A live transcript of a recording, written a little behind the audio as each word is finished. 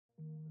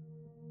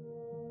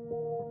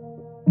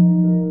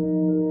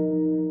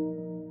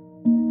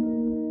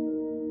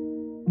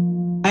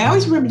I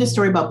always remember the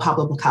story about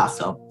Pablo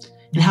Picasso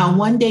and how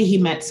one day he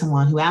met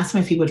someone who asked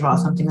him if he would draw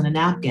something on a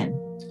napkin.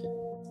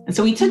 And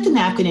so he took the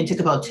napkin and took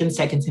about 10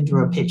 seconds and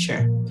drew a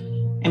picture.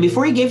 And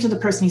before he gave it to the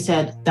person, he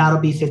said, "That'll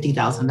be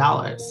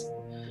 $50,000.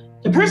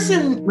 The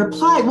person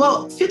replied,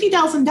 "Well,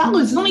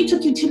 $50,000, it only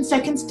took you 10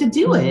 seconds to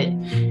do it."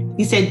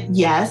 He said,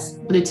 "Yes,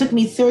 but it took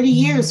me 30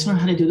 years to learn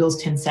how to do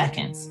those 10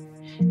 seconds.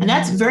 And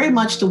that's very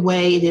much the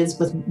way it is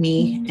with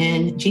me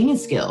and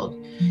Genius Guild.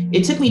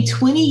 It took me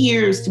 20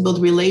 years to build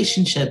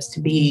relationships to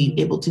be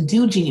able to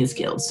do Genius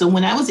Guild. So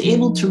when I was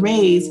able to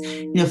raise,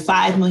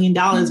 $5 million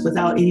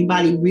without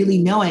anybody really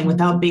knowing,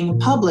 without being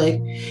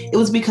public, it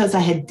was because I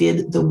had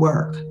did the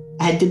work.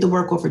 I had did the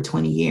work over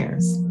 20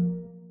 years.